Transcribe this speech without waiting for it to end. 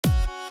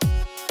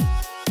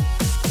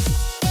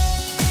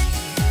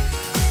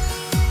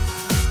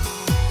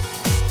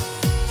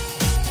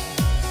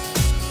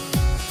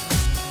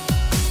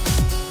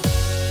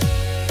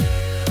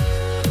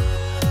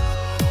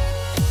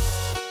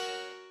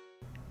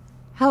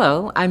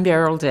Hello, I'm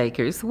Beryl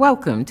Dakers.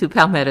 Welcome to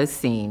Palmetto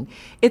Scene.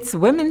 It's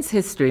Women's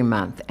History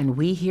Month, and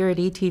we here at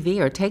ETV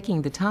are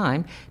taking the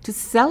time to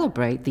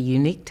celebrate the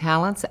unique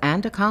talents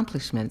and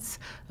accomplishments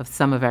of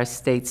some of our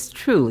state's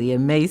truly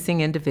amazing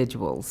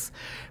individuals.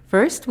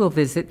 First, we'll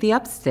visit the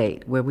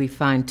Upstate, where we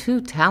find two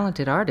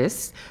talented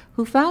artists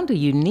who found a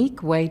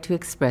unique way to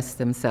express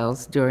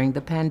themselves during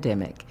the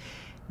pandemic.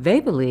 They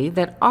believe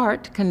that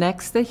art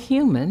connects the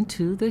human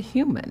to the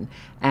human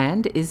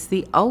and is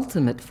the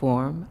ultimate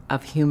form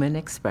of human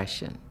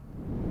expression.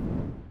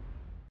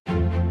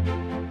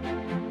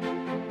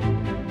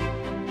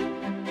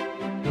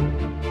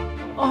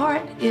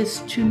 Art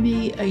is, to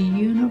me, a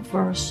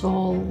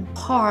universal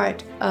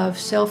part of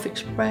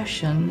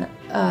self-expression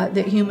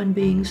that human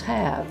beings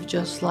have,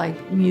 just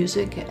like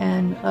music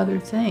and other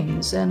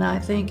things. And I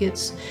think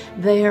it's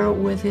there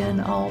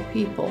within all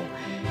people.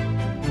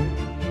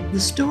 The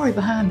story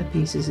behind the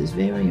pieces is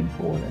very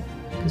important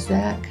because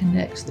that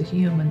connects the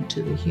human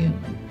to the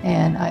human.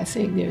 And I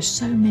think there's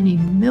so many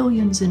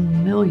millions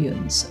and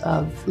millions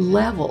of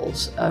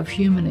levels of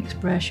human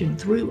expression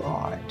through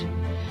art,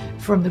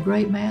 from the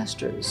great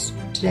masters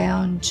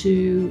down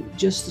to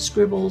just the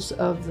scribbles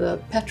of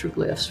the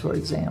petroglyphs, for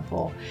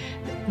example.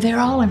 They're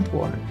all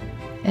important,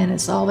 and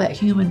it's all that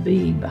human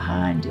being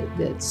behind it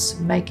that's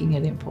making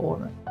it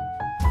important.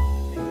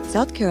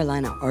 South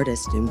Carolina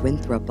artist and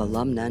Winthrop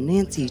alumna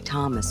Nancy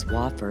Thomas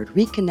Wofford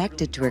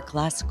reconnected to her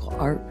classical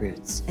art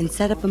roots and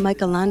set up a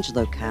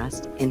Michelangelo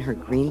cast in her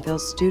Greenville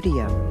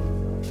studio.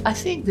 I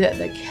think that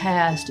the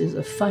cast is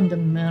a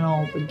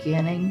fundamental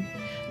beginning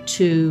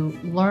to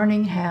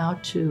learning how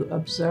to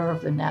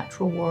observe the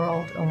natural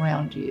world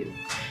around you.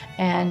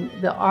 And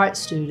the art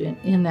student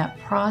in that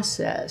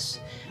process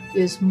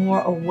is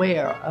more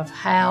aware of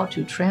how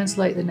to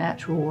translate the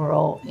natural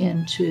world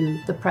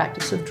into the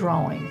practice of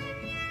drawing.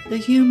 The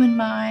human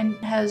mind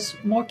has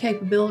more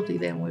capability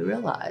than we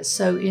realize.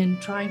 So in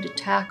trying to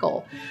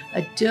tackle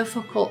a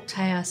difficult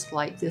task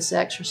like this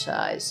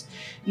exercise,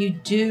 you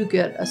do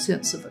get a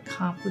sense of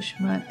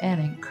accomplishment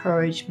and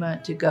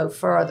encouragement to go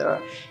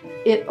further.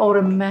 It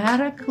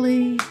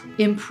automatically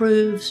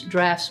improves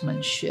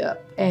draftsmanship,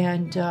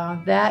 and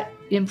that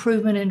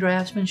improvement in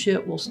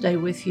draftsmanship will stay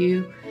with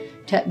you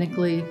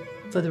technically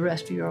for the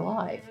rest of your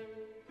life.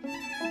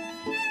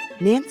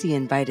 Nancy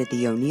invited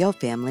the O'Neill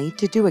family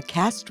to do a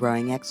cast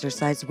drawing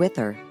exercise with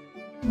her.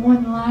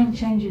 One line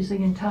changes the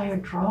entire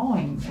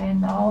drawing,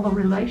 and all the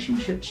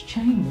relationships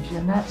change,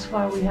 and that's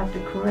why we have to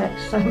correct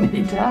so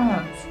many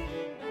times.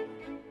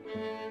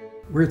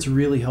 Where it's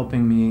really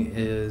helping me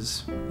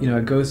is,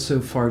 it goes so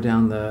far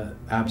down the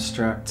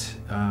abstract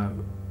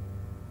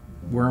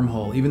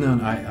wormhole, even though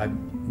I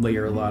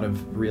layer a lot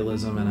of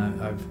realism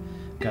and I've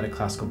got a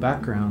classical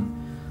background.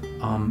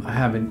 I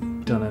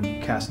haven't done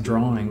a cast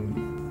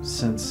drawing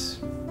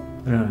since,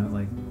 I don't know,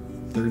 like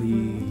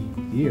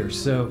 30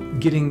 years. So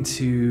getting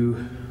to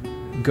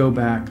go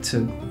back to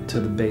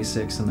the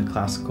basics in the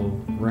classical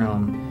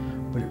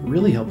realm, what it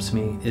really helps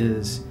me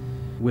is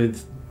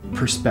with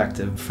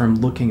perspective from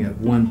looking at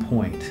one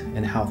point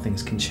and how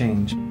things can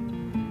change.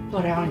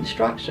 What our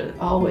instructor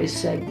always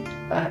said,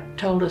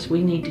 told us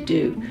we need to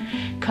do,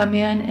 come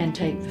in and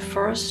take the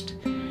first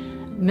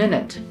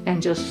minute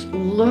and just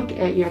look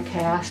at your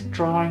cast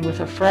drawing with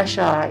a fresh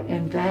eye,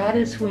 and that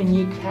is when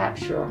you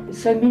capture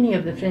so many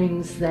of the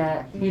things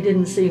that you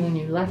didn't see when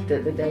you left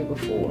it the day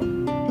before.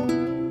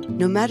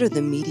 No matter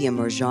the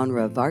medium or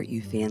genre of art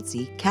you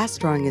fancy,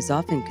 cast drawing is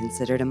often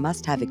considered a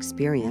must-have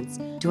experience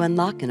to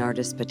unlock an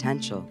artist's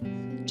potential.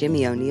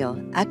 Jimmy O'Neill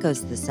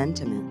echoes the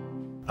sentiment.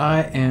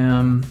 I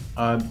am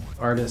an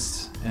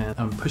artist and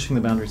I'm pushing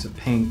the boundaries of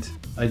paint.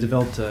 I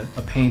developed a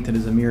paint that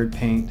is a mirrored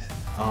paint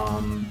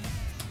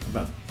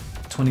about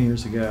 20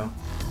 years ago,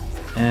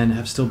 and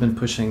have still been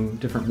pushing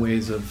different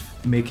ways of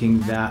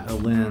making that a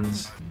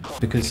lens,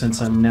 because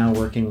since I'm now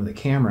working with a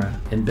camera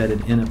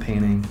embedded in a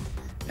painting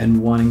and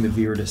wanting the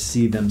viewer to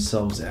see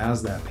themselves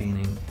as that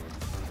painting,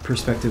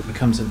 perspective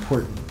becomes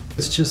important.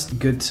 It's just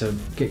good to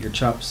get your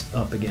chops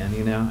up again,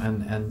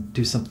 and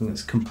do something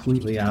that's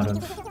completely out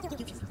of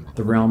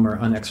the realm or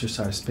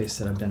unexercised space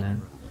that I've been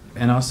in.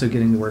 And also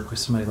getting to work with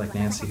somebody like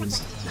Nancy,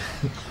 who's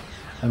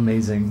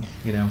amazing,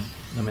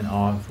 I'm in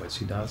awe of what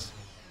she does.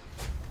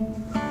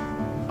 When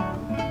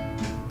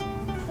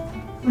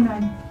I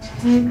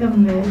take a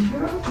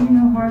measure,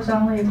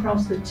 horizontally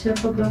across the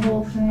tip of the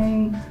whole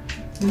thing,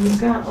 you've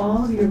got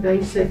all of your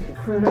basic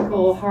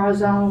critical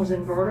horizontals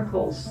and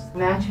verticals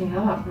matching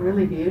up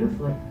really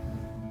beautifully.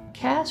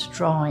 Cast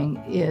drawing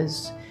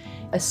is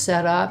a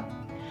setup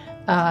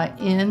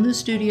in the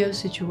studio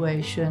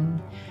situation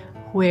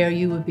where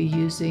you would be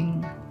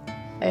using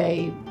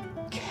a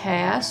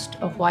cast,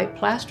 a white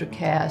plaster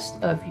cast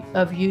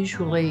of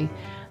usually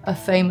a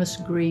famous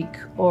Greek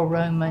or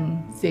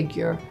Roman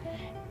figure,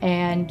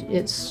 and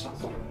it's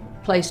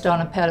placed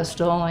on a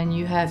pedestal, and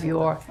you have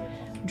your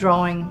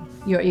drawing,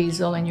 your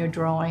easel and your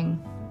drawing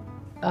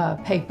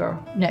paper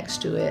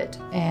next to it,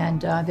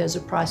 and there's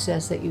a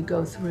process that you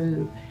go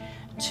through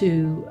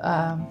to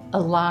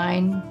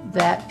align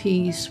that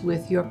piece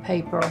with your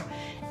paper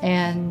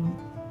and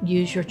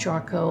use your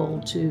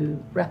charcoal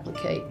to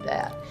replicate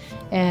that.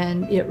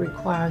 And it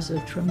requires a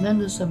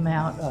tremendous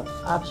amount of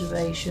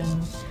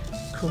observation,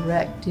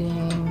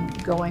 correcting,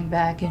 going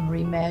back and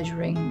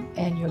remeasuring,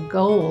 and your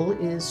goal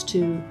is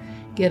to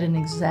get an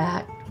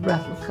exact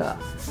replica.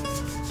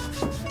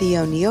 The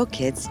O'Neill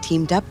kids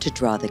teamed up to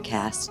draw the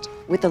cast,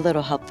 with a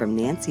little help from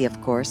Nancy, of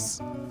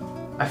course.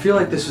 I feel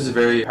like this was a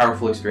very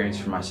powerful experience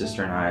for my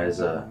sister and I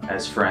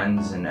as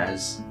friends and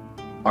as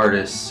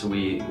artists.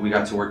 We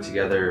got to work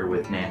together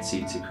with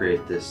Nancy to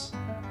create this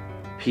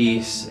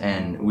piece,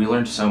 and we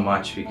learned so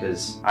much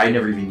because I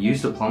never even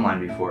used a plumb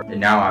line before, and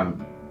now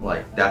I'm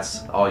like,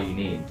 that's all you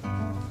need.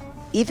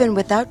 Even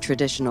without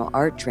traditional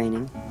art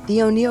training,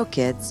 the O'Neill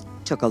kids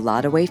took a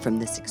lot away from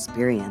this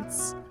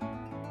experience.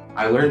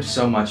 I learned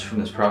so much from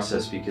this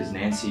process because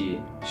Nancy,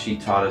 she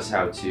taught us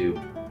how to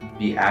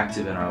be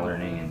active in our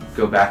learning and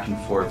go back and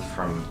forth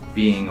from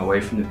being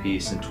away from the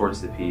piece and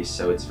towards the piece,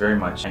 so it's very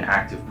much an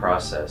active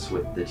process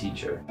with the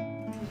teacher.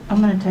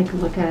 I'm going to take a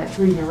look at it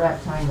through your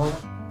rectangle.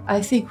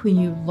 I think when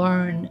you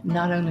learn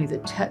not only the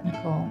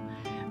technical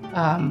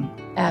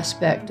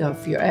aspect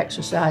of your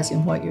exercise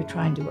and what you're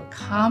trying to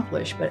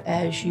accomplish, but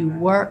as you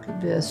work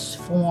this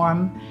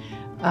form,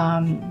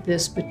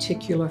 this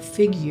particular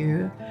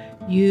figure,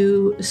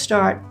 you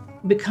start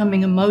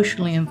becoming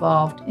emotionally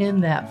involved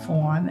in that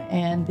form,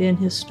 and then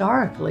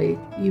historically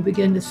you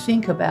begin to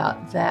think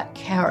about that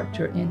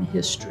character in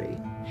history.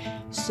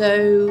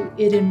 So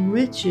it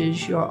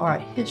enriches your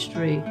art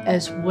history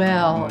as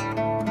well.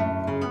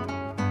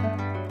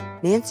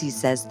 Nancy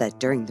says that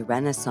during the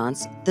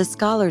Renaissance, the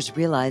scholars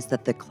realized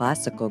that the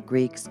classical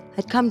Greeks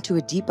had come to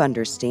a deep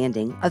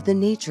understanding of the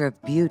nature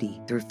of beauty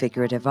through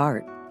figurative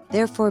art.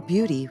 Therefore,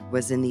 beauty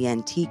was in the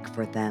antique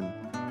for them.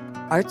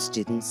 Art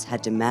students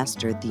had to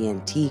master the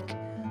antique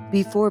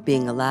before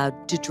being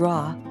allowed to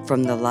draw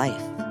from the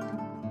life.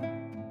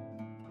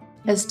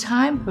 As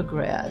time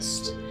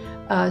progressed,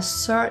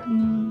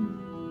 certain,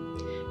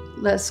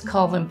 let's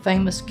call them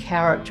famous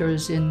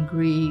characters in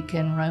Greek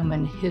and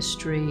Roman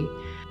history,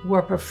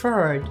 were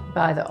preferred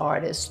by the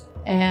artists.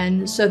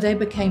 And so they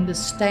became the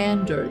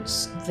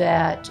standards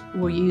that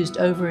were used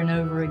over and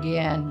over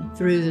again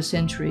through the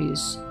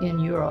centuries in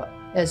Europe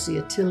as the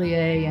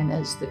atelier and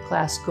as the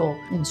classical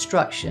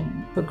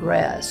instruction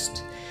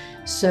progressed.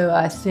 So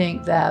I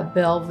think that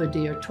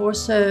Belvedere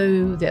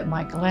torso that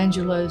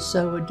Michelangelo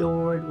so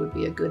adored would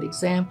be a good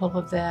example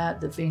of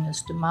that, the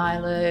Venus de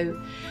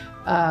Milo,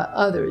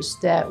 others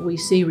that we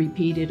see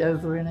repeated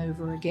over and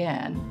over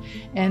again.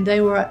 And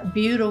they were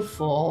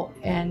beautiful,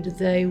 and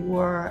they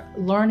were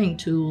learning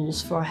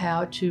tools for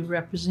how to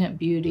represent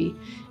beauty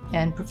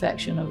and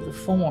perfection of the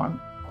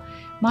form.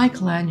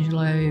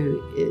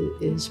 Michelangelo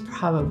is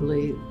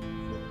probably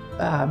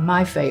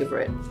my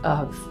favorite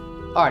of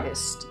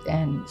artists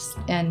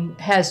and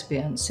has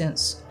been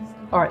since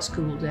art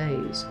school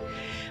days.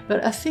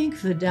 But I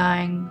think the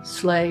dying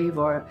slave,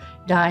 or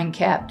dying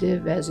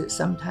captive as it's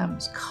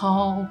sometimes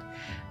called,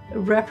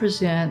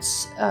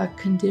 represents a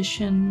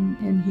condition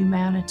in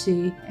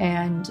humanity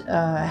and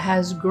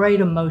has great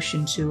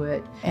emotion to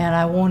it. And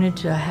I wanted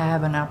to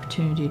have an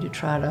opportunity to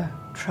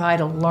try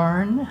to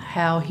learn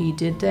how he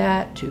did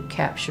that, to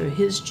capture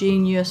his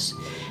genius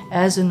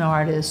as an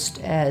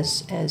artist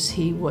as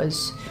he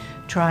was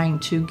trying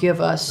to give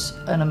us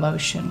an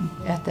emotion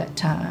at that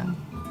time.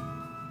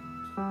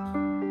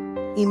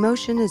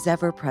 Emotion is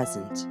ever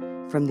present,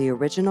 from the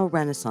original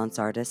Renaissance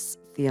artist's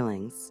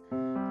feelings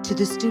to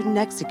the student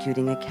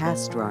executing a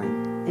cast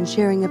drawing and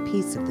sharing a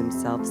piece of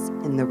themselves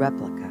in the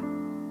replica.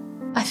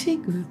 I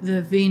think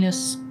the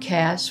Venus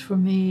cast for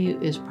me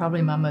is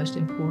probably my most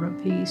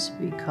important piece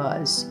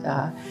because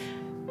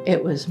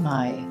it was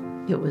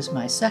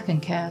my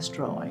second cast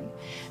drawing,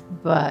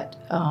 but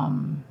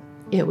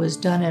it was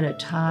done at a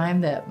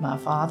time that my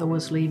father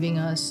was leaving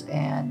us,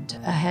 and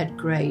I had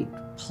great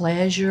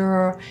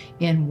pleasure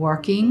in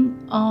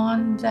working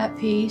on that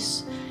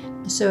piece.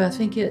 So I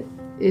think it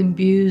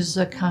imbues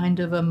a kind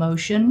of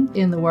emotion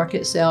in the work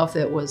itself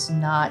that was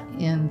not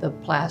in the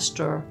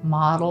plaster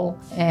model,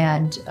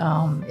 and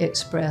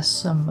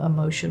expressed some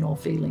emotional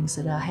feelings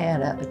that I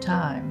had at the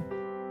time.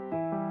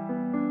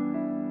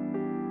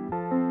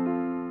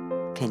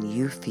 Can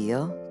you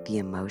feel the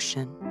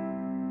emotion?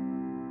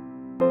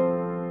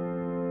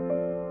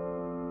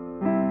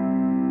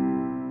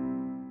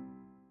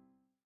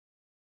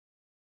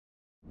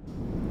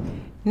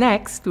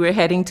 Next, we're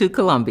heading to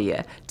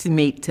Columbia to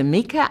meet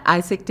Tamika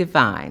Isaac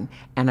Devine,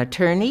 an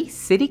attorney,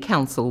 city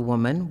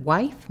councilwoman,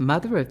 wife,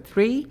 mother of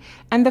 3,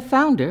 and the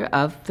founder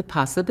of the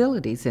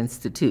Possibilities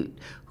Institute,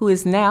 who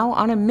is now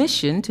on a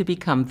mission to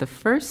become the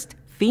first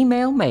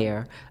female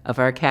mayor of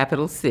our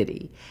capital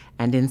city,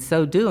 and in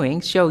so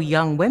doing, show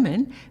young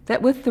women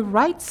that with the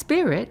right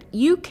spirit,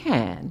 you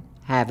can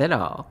have it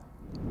all.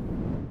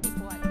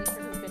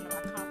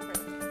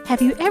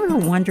 Have you ever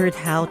wondered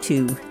how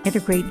to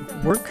integrate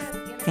work,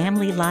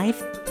 family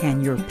life,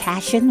 and your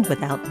passion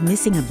without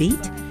missing a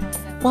beat?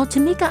 Well,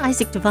 Tamika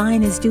Isaac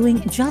Devine is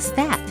doing just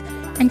that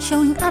and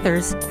showing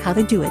others how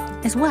to do it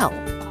as well.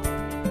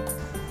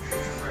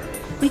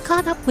 We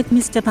caught up with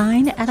Miss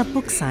Devine at a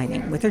book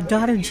signing with her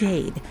daughter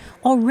Jade,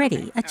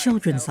 already a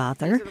children's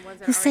author,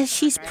 who says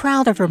she's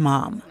proud of her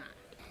mom.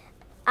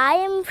 I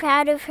am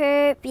proud of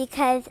her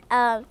because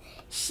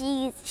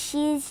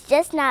she's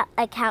just not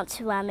a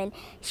councilwoman.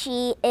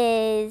 She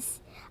is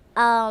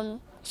a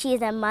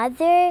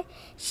mother,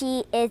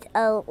 she is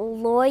a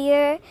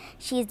lawyer,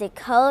 she's a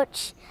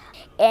coach,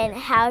 and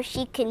how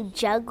she can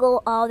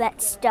juggle all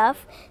that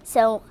stuff.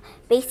 So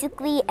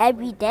basically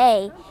every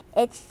day,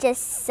 it's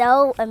just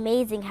so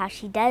amazing how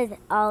she does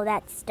all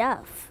that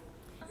stuff.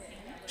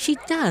 She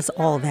does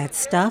all that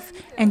stuff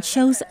and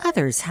shows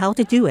others how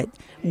to do it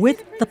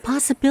with the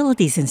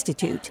Possibilities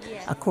Institute,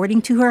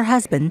 according to her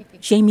husband,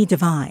 Jamie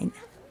Devine.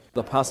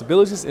 The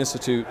Possibilities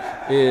Institute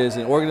is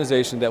an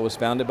organization that was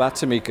founded by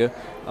Tamika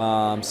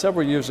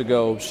several years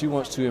ago. She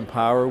wants to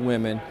empower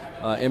women,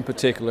 in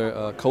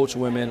particular coach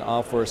women,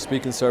 offer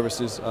speaking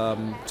services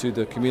to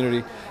the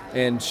community,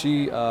 and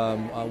she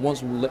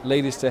wants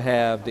ladies to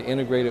have the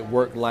integrated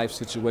work-life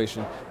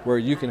situation where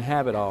you can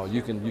have it all.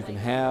 You can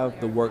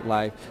have the work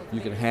life,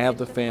 you can have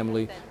the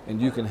family,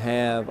 and you can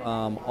have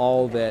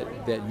all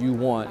that you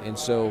want. And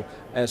so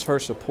as her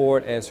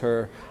support, as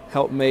her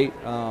helpmate,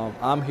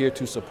 I'm here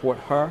to support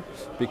her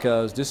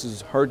because this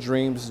is her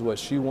dream, this is what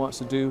she wants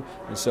to do,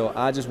 and so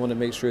I just want to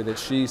make sure that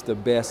she's the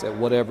best at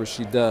whatever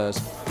she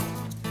does.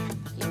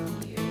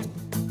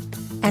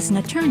 As an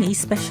attorney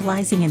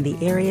specializing in the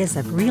areas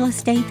of real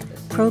estate,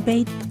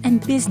 probate,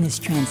 and business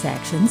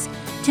transactions,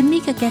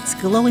 Tamika gets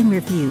glowing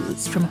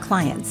reviews from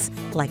clients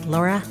like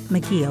Laura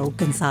Maguio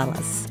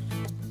Gonzalez.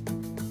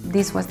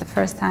 This was the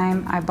first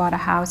time I bought a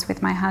house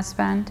with my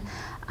husband.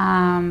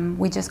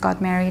 We just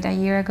got married a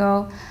year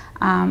ago,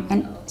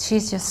 and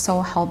she's just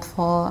so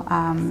helpful.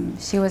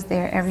 She was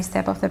there every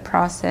step of the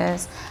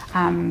process.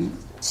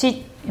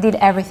 She did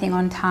everything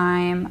on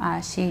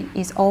time. She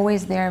is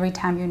always there every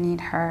time you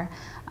need her.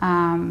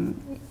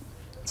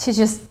 She's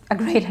just a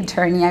great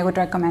attorney. I would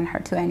recommend her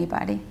to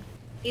anybody.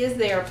 Is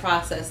there a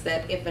process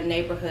that if a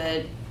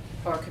neighborhood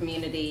or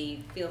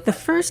community feels the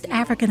first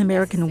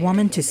African-American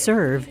woman to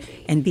serve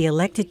and be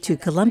elected to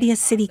Columbia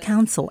City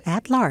Council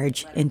at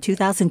large in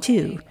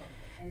 2002,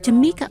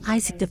 Tamika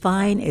Isaac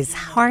Devine is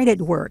hard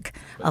at work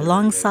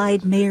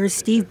alongside Mayor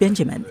Steve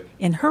Benjamin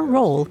in her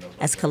role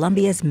as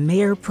Columbia's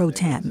Mayor Pro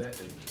Tem.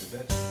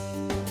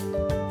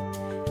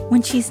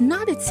 When she's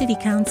not at City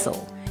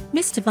Council,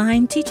 Miss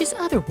Devine teaches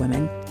other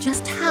women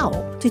just how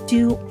to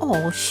do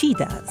all she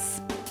does.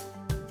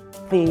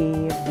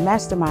 The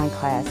mastermind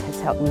class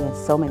has helped me in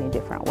so many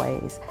different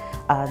ways.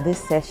 This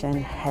session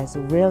has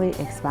really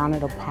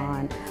expounded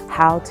upon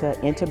how to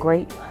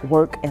integrate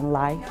work and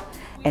life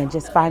and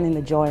just finding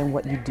the joy in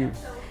what you do.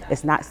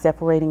 It's not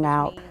separating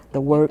out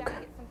the work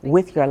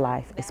with your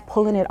life. It's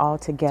pulling it all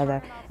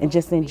together and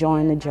just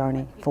enjoying the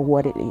journey for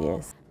what it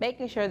is.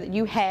 making sure that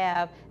you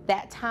have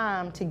that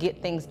time to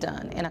get things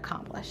done and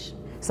accomplish.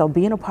 So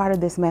being a part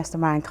of this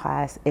mastermind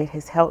class, it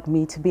has helped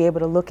me to be able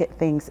to look at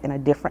things in a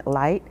different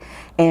light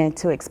and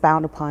to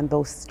expound upon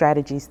those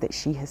strategies that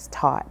she has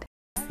taught.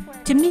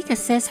 Tamika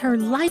says her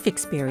life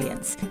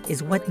experience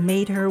is what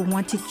made her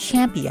want to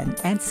champion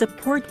and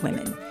support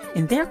women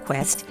in their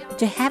quest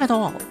to have it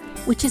all,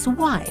 which is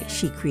why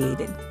she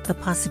created the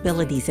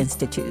Possibilities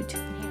Institute.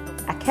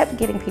 I kept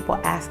getting people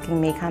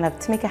asking me kind of,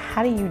 Tamika,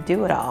 how do you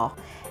do it all?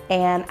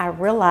 And I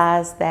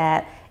realized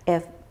that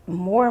if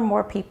more and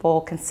more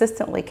people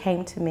consistently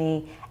came to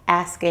me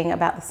asking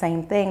about the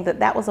same thing,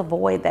 that was a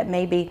void that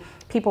maybe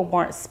people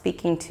weren't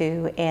speaking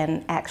to,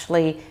 and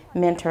actually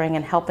mentoring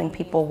and helping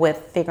people with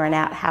figuring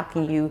out how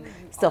can you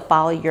still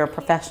follow your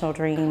professional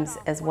dreams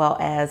as well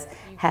as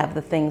have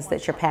the things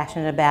that you're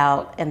passionate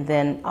about, and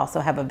then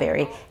also have a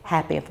very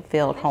happy and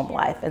fulfilled home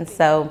life. And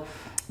so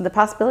the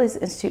Possibilities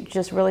Institute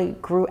just really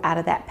grew out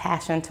of that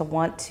passion to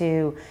want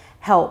to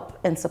help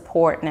and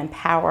support and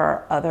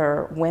empower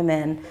other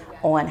women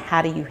on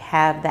how do you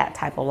have that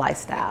type of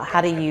lifestyle.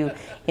 How do you,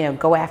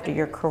 go after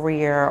your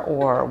career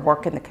or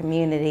work in the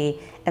community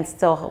and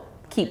still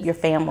keep your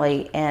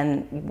family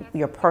and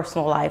your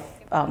personal life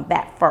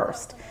back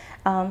first.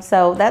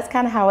 So that's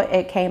kind of how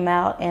it came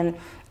out, and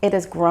it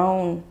has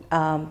grown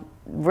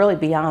really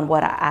beyond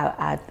what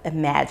I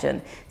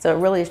imagined. So it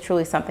really is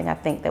truly something I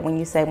think that when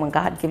you say when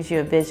God gives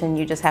you a vision,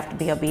 you just have to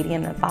be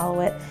obedient and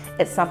follow it.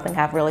 It's something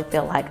I really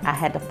feel like I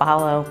had to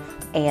follow,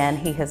 and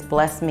He has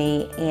blessed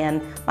me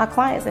and my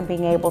clients in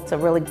being able to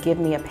really give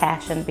me a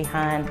passion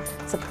behind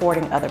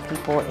supporting other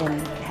people in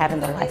having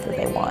the life that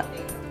they want.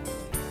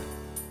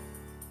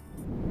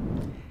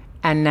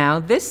 And now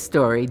this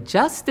story,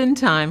 just in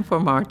time for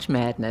March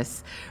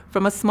Madness.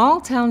 From a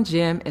small-town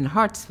gym in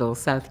Hartsville,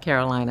 South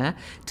Carolina,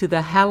 to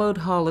the hallowed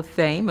Hall of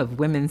Fame of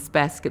women's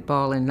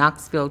basketball in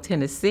Knoxville,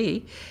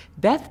 Tennessee,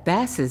 Beth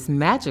Bass's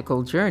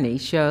magical journey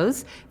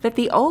shows that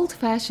the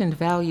old-fashioned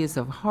values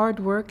of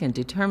hard work and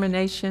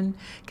determination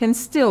can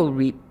still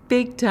reap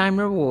big-time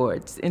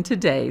rewards in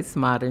today's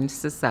modern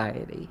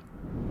society.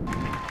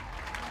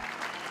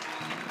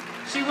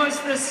 She was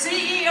the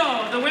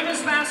CEO of the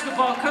Women's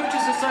Basketball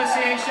Coaches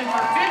Association for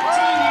 15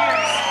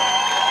 years.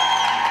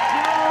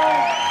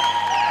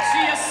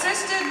 She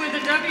assisted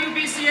spearheaded the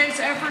WBCA's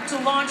effort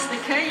to launch the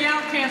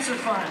K-Yao Cancer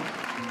Fund.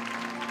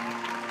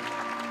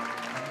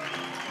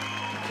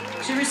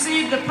 She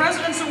received the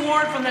President's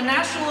Award from the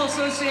National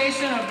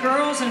Association of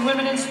Girls and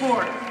Women in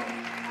Sport.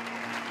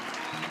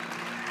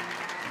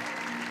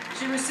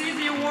 She received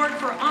the award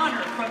for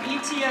honor from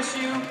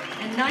ETSU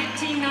in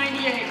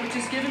 1998, which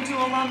is given to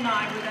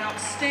alumni with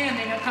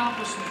outstanding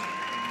accomplishment.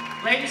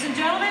 Ladies and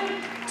gentlemen,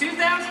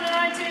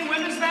 2019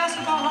 Women's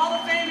Basketball Hall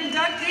of Fame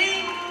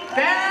inductee,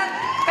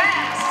 Beth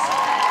Bass.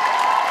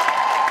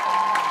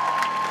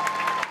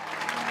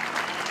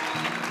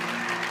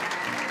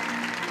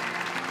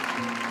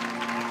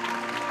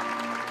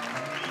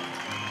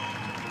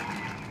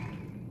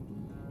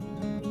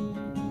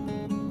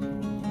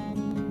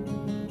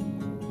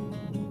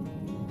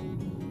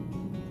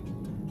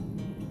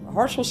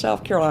 Hartsville,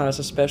 South Carolina is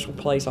a special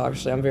place.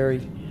 Obviously, I'm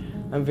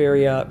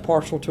very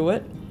partial to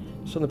it.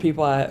 Some of the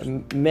people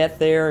I met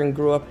there and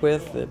grew up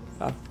with that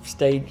I've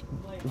stayed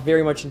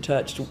very much in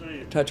touch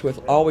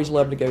with. Always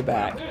love to go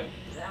back.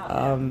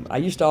 I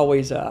used to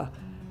always kind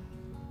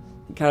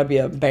of be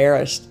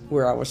embarrassed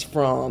where I was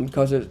from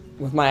because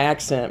with my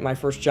accent, my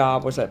first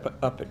job was up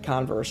at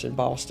Converse in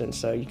Boston.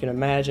 So you can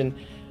imagine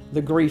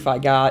the grief I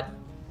got.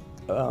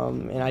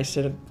 And I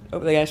said,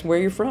 they asked me where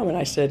you're from, and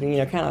I said,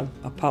 kind of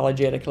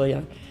apologetically,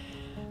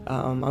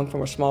 I'm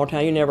from a small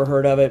town. You never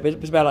heard of it, but it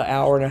was about an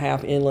hour and a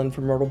half inland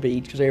from Myrtle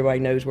Beach because everybody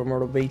knows where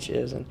Myrtle Beach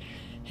is. And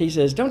he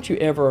says, don't you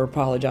ever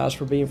apologize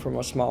for being from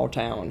a small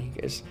town.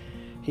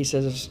 He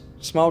says,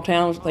 small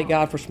towns, thank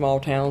God for small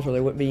towns where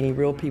there wouldn't be any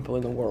real people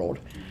in the world.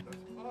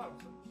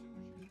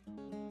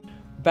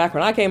 Back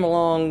when I came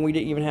along, we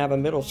didn't even have a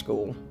middle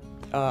school,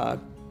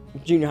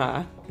 junior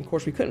high. Of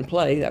course, we couldn't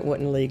play, that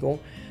wasn't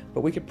legal,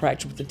 but we could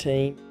practice with the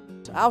team.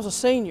 I was a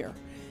senior,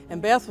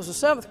 and Beth was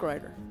a 7th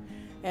grader.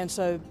 And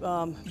so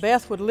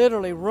Beth would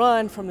literally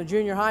run from the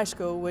junior high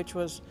school, which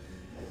was,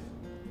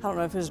 I don't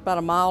know if it was about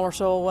a mile or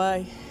so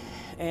away.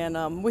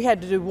 And we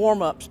had to do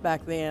warm-ups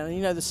back then.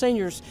 And, the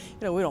seniors,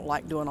 we don't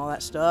like doing all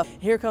that stuff.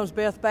 Here comes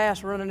Beth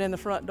Bass running in the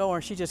front door,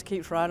 and she just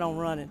keeps right on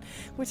running.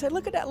 We said,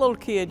 look at that little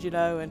kid,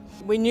 and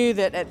we knew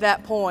that at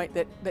that point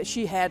that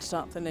she had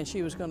something and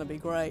she was going to be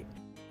great.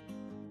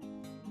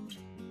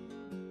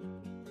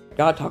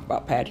 God talk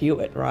about Pat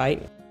Hewitt,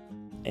 right?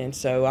 And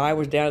so I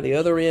was down at the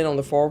other end on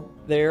the far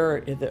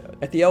there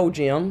at the old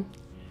gym,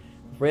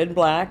 red and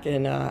black,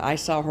 and I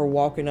saw her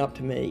walking up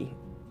to me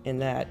in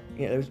that,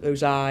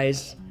 those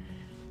eyes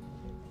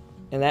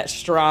and that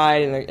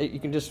stride, and you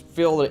can just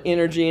feel the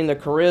energy and the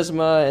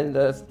charisma and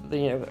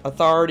the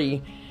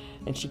authority.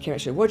 And she came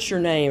and said, "What's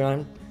your name?"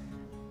 And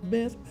I'm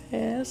Beth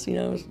Bass,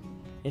 And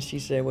she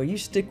said, "Well, you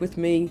stick with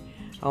me,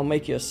 I'll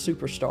make you a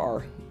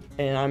superstar."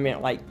 And I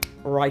meant like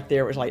right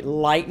there, it was like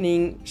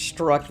lightning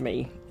struck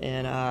me,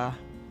 and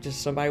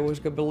just somebody was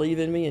going to believe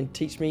in me and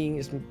teach me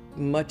as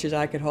much as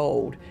I could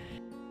hold.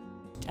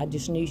 I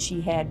just knew she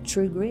had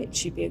true grit.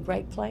 She'd be a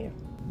great player.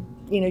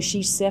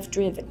 She's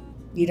self-driven.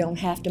 You don't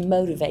have to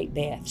motivate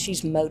Beth.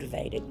 She's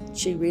motivated.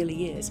 She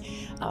really is.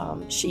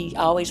 She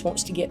always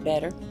wants to get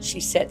better. She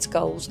sets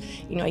goals.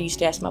 I used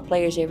to ask my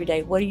players every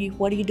day, what are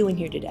you doing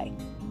here today?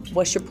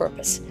 What's your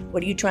purpose?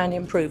 What are you trying to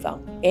improve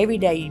on? Every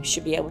day you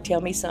should be able to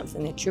tell me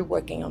something that you're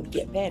working on to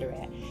get better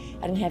at.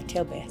 I didn't have to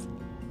tell Beth.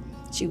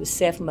 She was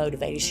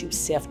self-motivated. She was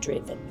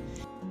self-driven.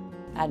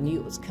 I knew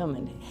it was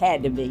coming. It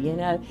had to be,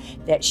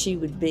 that she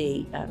would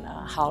be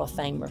a Hall of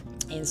Famer.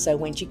 And so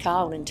when she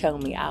called and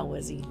told me, I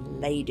was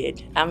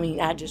elated.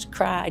 I just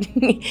cried.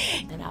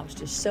 And I was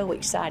just so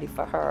excited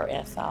for her. And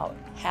I thought,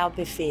 how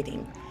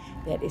befitting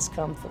that it's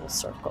come full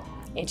circle.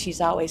 And she's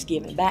always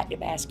given back to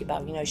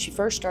basketball. She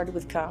first started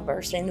with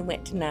Converse and then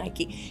went to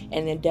Nike,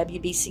 and then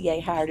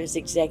WBCA hired her as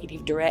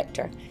executive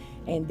director.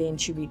 And then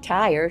she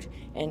retired,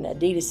 and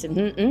Adidas said,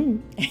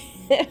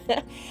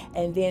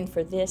 And then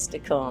for this to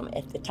come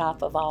at the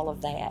top of all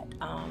of that,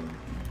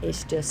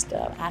 it's just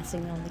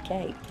icing on the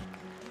cake.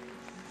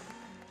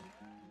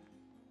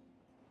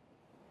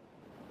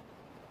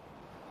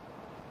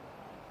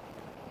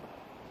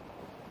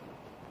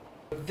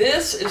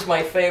 This is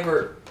my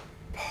favorite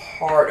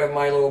part of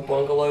my little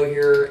bungalow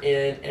here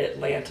in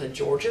Atlanta,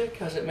 Georgia,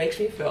 because it makes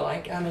me feel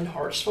like I'm in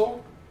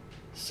Hartsville,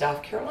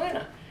 South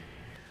Carolina.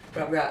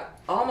 I've got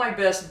all my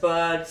best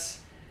buds.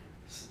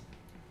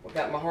 I've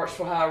got my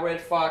Hartsville High Red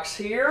Fox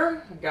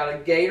here. I've got a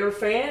Gator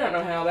fan. I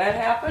don't know how that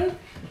happened.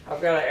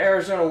 I've got an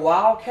Arizona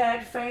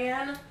Wildcat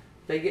fan.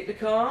 They get to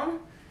come.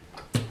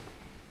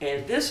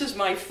 And this is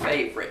my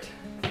favorite.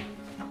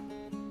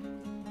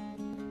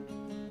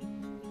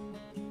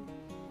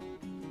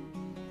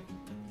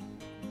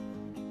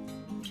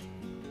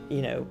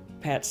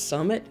 Pat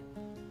Summitt,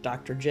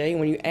 Dr. J.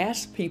 When you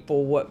ask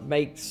people what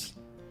makes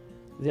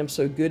them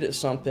so good at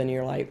something,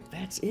 you're like,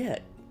 that's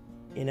it,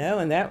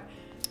 and that,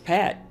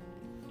 Pat,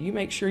 you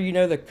make sure you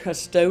know the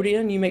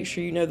custodian, you make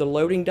sure you know the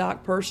loading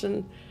dock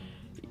person,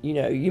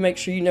 you make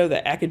sure you know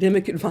the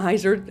academic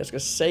advisor that's going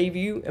to save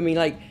you.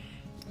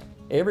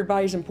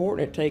 Everybody's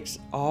important. It takes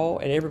all,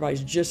 and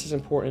everybody's just as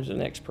important as the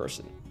next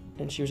person.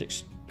 And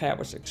Pat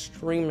was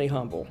extremely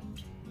humble,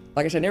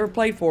 like I said, never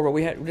played for her, but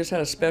we just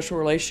had a special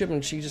relationship,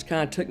 and she just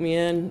kind of took me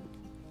in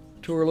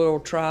to her little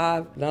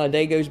tribe. Not a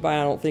day goes by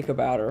I don't think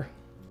about her.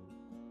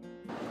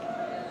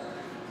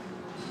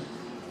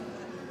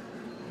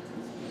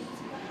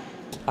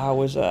 I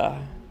was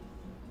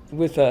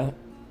with a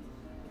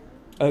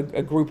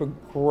group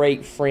of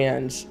great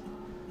friends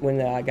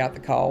when I got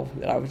the call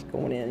that I was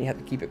going in. You have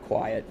to keep it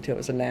quiet until it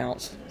was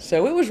announced.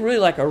 So it was really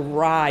like a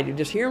ride,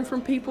 just hearing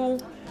from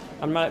people.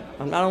 I'm not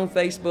on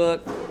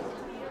Facebook.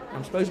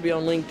 I'm supposed to be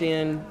on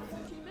LinkedIn.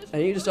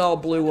 And it just all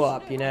blew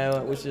up, you know.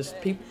 It was just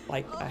people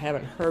like I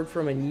haven't heard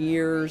from in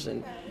years,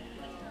 and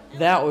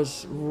that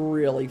was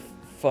really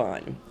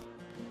fun.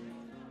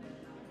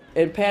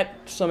 And Pat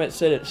Summit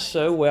said it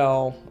so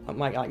well. I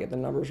might not get the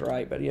numbers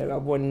right, but yeah,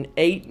 I've won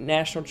 8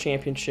 national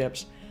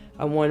championships.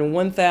 I won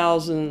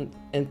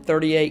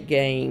 1,038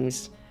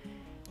 games,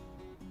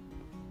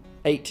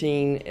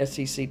 18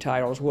 SEC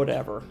titles,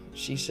 whatever.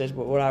 She says,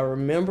 but what I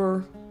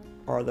remember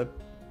are the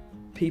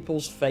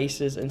people's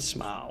faces and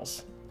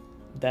smiles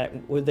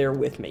that were there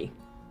with me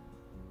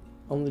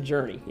on the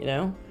journey, you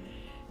know?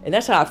 And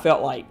that's how I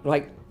felt like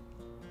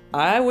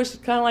I was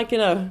kind of like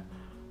you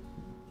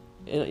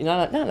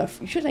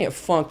shouldn't say a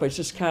funk, but it's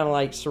just kind of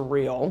like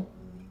surreal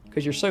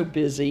because you're so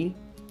busy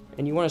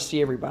and you want to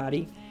see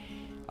everybody.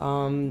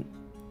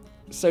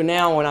 So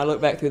now when I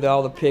look back through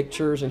all the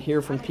pictures and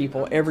hear from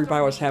people,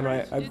 everybody was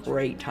having a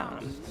great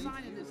time.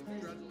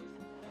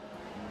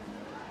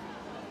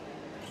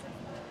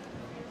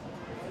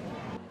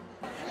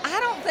 I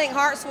don't think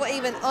Hartsville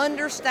even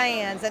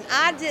understands, and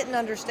I didn't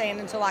understand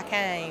until I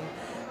came,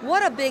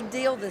 what a big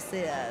deal this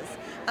is.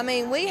 I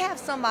mean, we have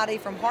somebody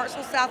from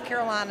Hartsville, South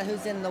Carolina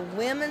who's in the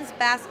Women's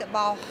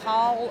Basketball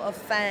Hall of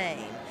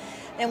Fame.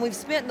 And we've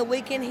spent the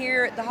weekend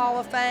here at the Hall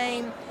of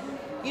Fame.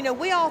 You know,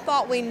 we all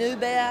thought we knew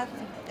Beth,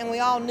 and we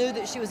all knew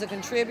that she was a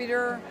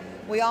contributor.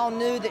 We all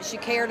knew that she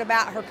cared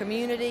about her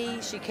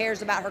community, she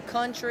cares about her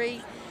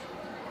country.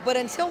 But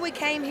until we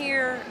came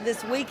here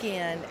this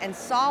weekend and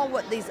saw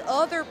what these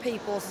other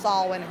people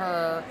saw in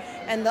her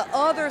and the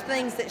other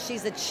things that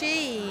she's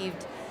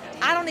achieved,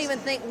 I don't even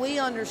think we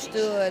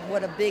understood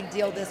what a big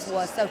deal this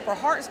was. So for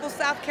Hartsville,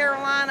 South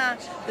Carolina,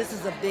 this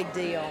is a big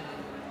deal.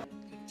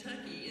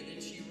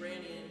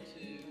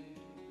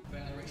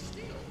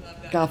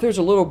 God, if there's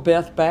a little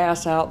Beth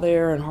Bass out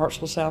there in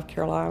Hartsville, South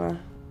Carolina,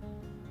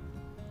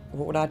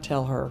 what would I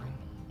tell her?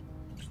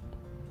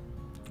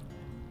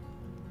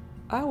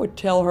 I would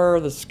tell her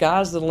the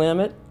sky's the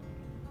limit,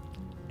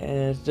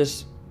 and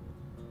just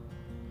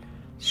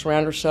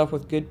surround herself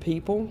with good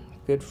people,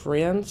 good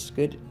friends,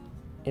 good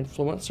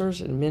influencers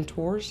and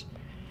mentors,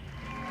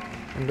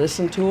 and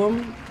listen to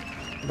them,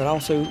 but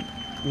also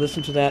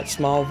listen to that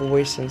small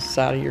voice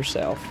inside of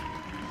yourself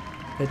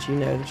that you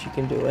know that you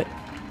can do it.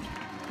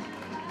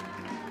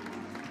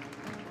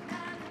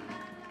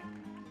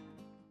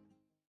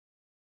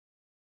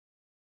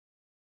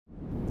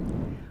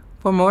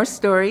 For more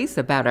stories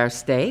about our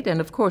state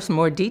and, of course,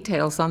 more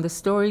details on the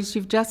stories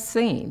you've just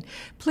seen,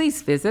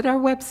 please visit our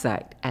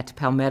website at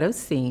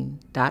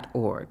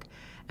palmettoscene.org.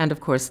 And,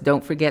 of course,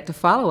 don't forget to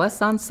follow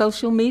us on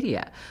social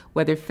media,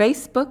 whether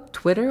Facebook,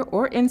 Twitter,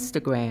 or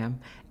Instagram,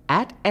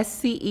 at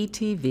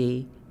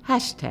SCETV,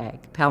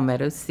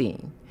 #Palmetto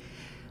Scene.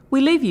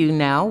 We leave you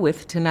now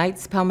with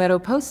tonight's Palmetto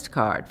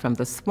postcard from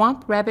the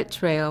Swamp Rabbit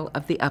Trail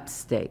of the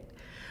Upstate.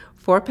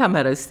 For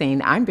Palmetto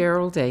Scene, I'm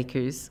Beryl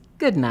Dakers.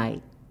 Good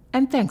night.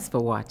 And thanks for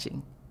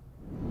watching.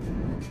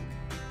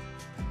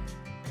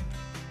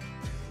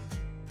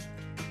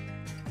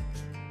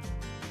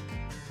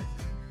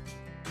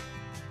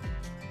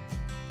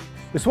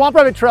 The Swamp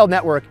Rabbit Trail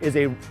Network is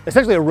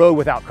essentially a road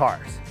without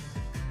cars.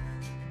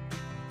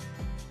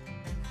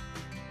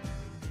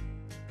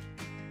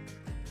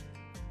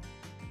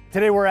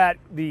 Today we're at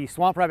the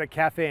Swamp Rabbit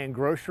Cafe and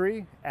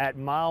Grocery at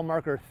mile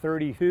marker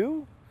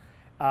 32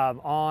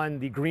 on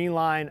the green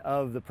line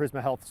of the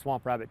Prisma Health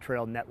Swamp Rabbit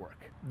Trail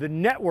Network. The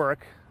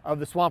network of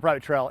the Swamp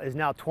Rabbit Trail is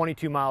now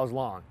 22 miles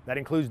long. That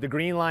includes the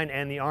green line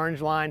and the orange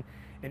line,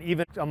 and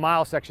even a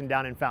mile section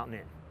down in Fountain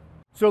Inn.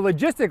 So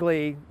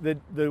logistically,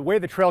 the way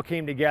the trail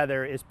came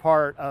together is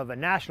part of a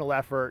national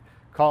effort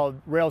called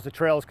Rails to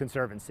Trails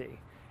Conservancy.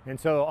 And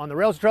so on the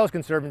Rails to Trails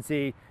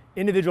Conservancy,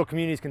 individual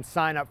communities can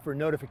sign up for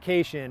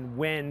notification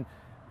when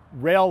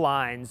rail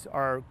lines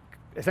are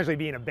essentially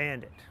being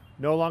abandoned,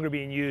 no longer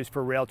being used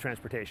for rail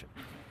transportation.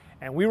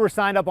 And we were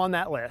signed up on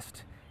that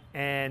list.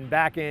 And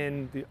back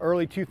in the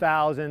early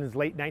 2000s,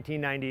 late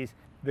 1990s,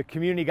 the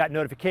community got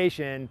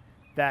notification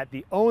that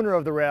the owner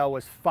of the rail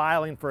was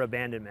filing for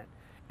abandonment.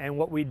 And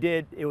what we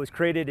did, it was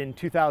created in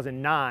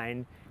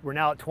 2009. We're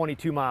now at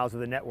 22 miles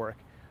of the network.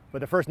 But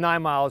the first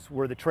 9 miles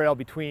were the trail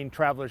between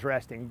Travelers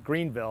Rest and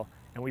Greenville.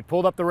 And we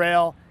pulled up the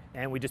rail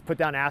and we just put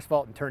down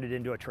asphalt and turned it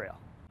into a trail.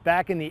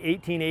 Back in the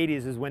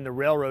 1880s is when the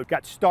railroad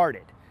got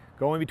started,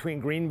 going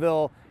between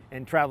Greenville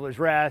and Travelers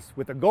Rest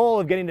with a goal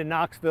of getting to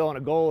Knoxville and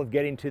a goal of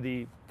getting to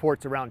the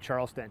ports around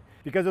Charleston.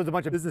 Because there was a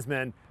bunch of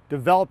businessmen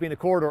developing the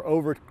corridor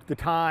over the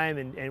time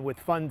and with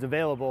funds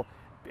available,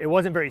 it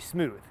wasn't very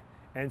smooth.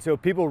 And so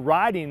people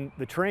riding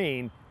the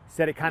train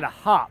said it kind of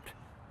hopped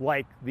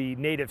like the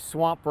native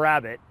swamp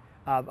rabbit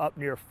up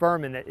near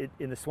Furman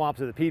in the swamps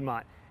of the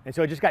Piedmont. And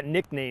so it just got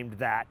nicknamed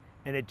that.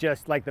 And it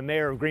just, like the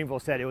mayor of Greenville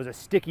said, it was a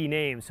sticky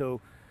name.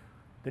 So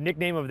the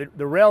nickname of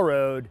the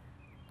railroad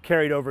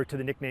carried over to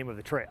the nickname of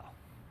the trail.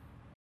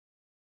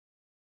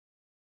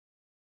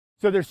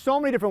 So there's so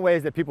many different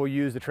ways that people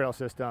use the trail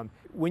system.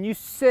 When you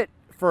sit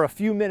for a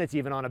few minutes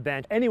even on a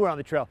bench anywhere on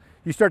the trail,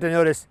 you start to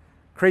notice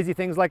crazy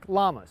things like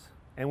llamas.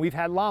 And we've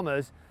had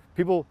llamas,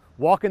 people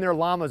walking their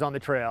llamas on the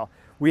trail.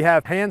 We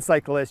have hand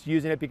cyclists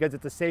using it because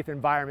it's a safe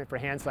environment for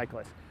hand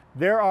cyclists.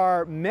 There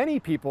are many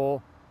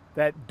people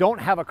that don't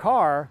have a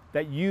car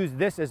that use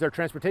this as their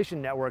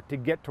transportation network to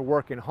get to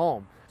work and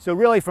home. So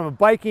really from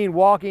biking,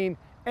 walking,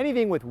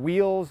 anything with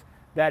wheels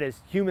that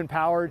is human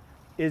powered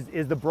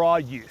is the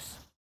broad use.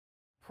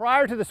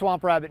 Prior to the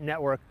Swamp Rabbit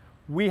Network,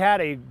 we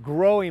had a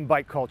growing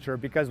bike culture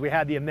because we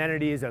had the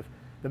amenities of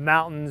the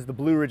mountains, the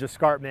Blue Ridge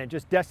Escarpment,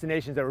 just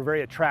destinations that were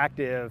very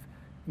attractive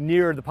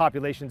near the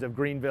populations of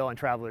Greenville and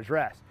Travelers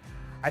Rest.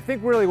 I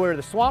think really where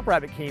the Swamp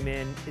Rabbit came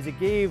in is it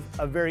gave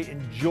a very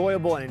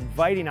enjoyable and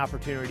inviting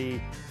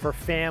opportunity for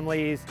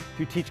families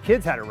to teach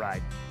kids how to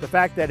ride. The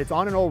fact that it's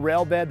on an old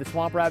rail bed, the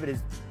Swamp Rabbit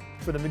is,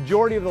 for the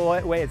majority of the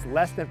way, it's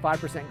less than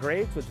 5%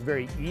 grade, so it's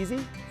very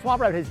easy.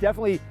 Swamp Rabbit has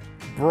definitely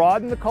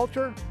broadened the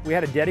culture. We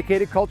had a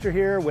dedicated culture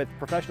here with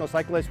professional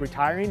cyclists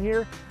retiring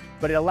here,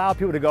 but it allowed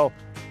people to go,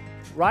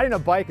 riding a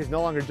bike is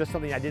no longer just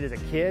something I did as a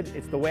kid.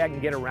 It's the way I can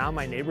get around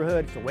my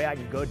neighborhood. It's the way I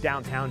can go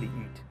downtown to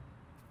eat.